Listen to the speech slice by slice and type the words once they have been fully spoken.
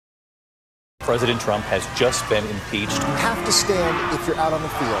President Trump has just been impeached. You have to stand if you're out on the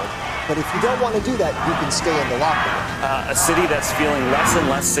field, but if you don't want to do that, you can stay in the locker room. A city that's feeling less and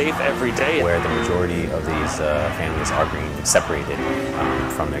less safe every day. Where the majority of these families are being separated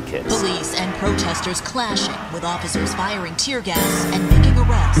from their kids. Police and protesters clashing, with officers firing tear gas and making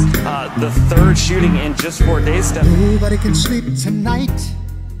arrests. The third shooting in just 4 days. Nobody can sleep tonight.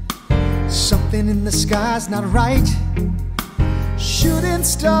 Something in the sky's not right. Shooting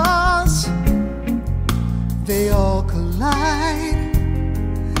stars, they all collide,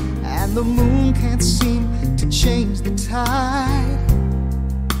 and the moon can't seem to change the tide.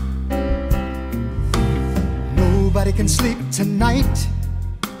 Nobody can sleep tonight.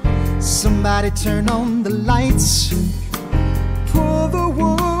 Somebody turn on the lights. Pull the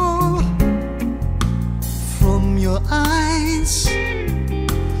wool from your eyes,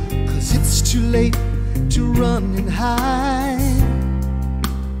 'cause it's too late to run and hide.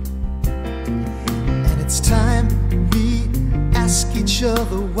 And it's time we ask each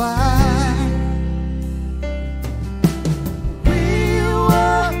other why. We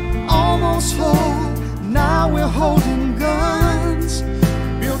were almost whole, now we're holding guns,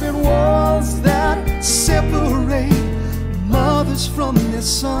 building walls that separate mothers from their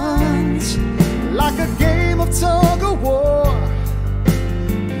sons. Like a game of tug-of-war,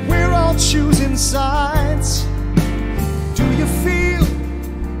 we're all choosing sides. Do you feel?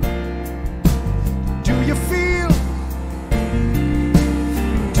 Do you feel?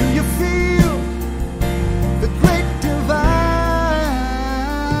 Do you feel the great divide?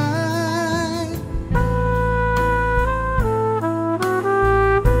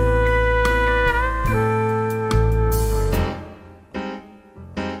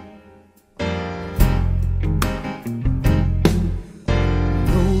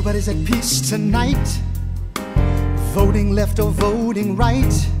 Nobody's at peace tonight, voting left or voting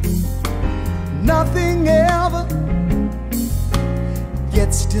right. Nothing ever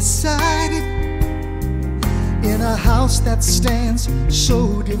gets decided in a house that stands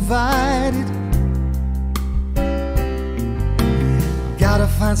so divided. Gotta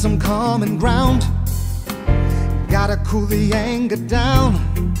find some common ground, gotta cool the anger down.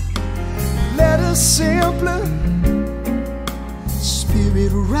 Let us simpler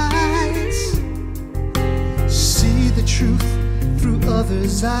spirit rise, see the truth through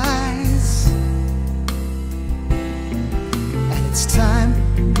others' eyes. And it's time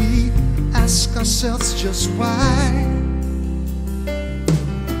we ask ourselves just why.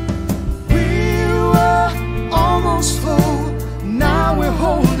 We were almost whole, now we're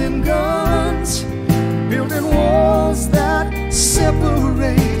holding guns, building walls that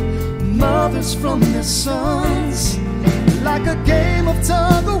separate mothers from their sons. Like a game of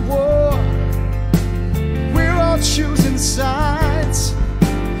tug-of-war, we're all choosing sides.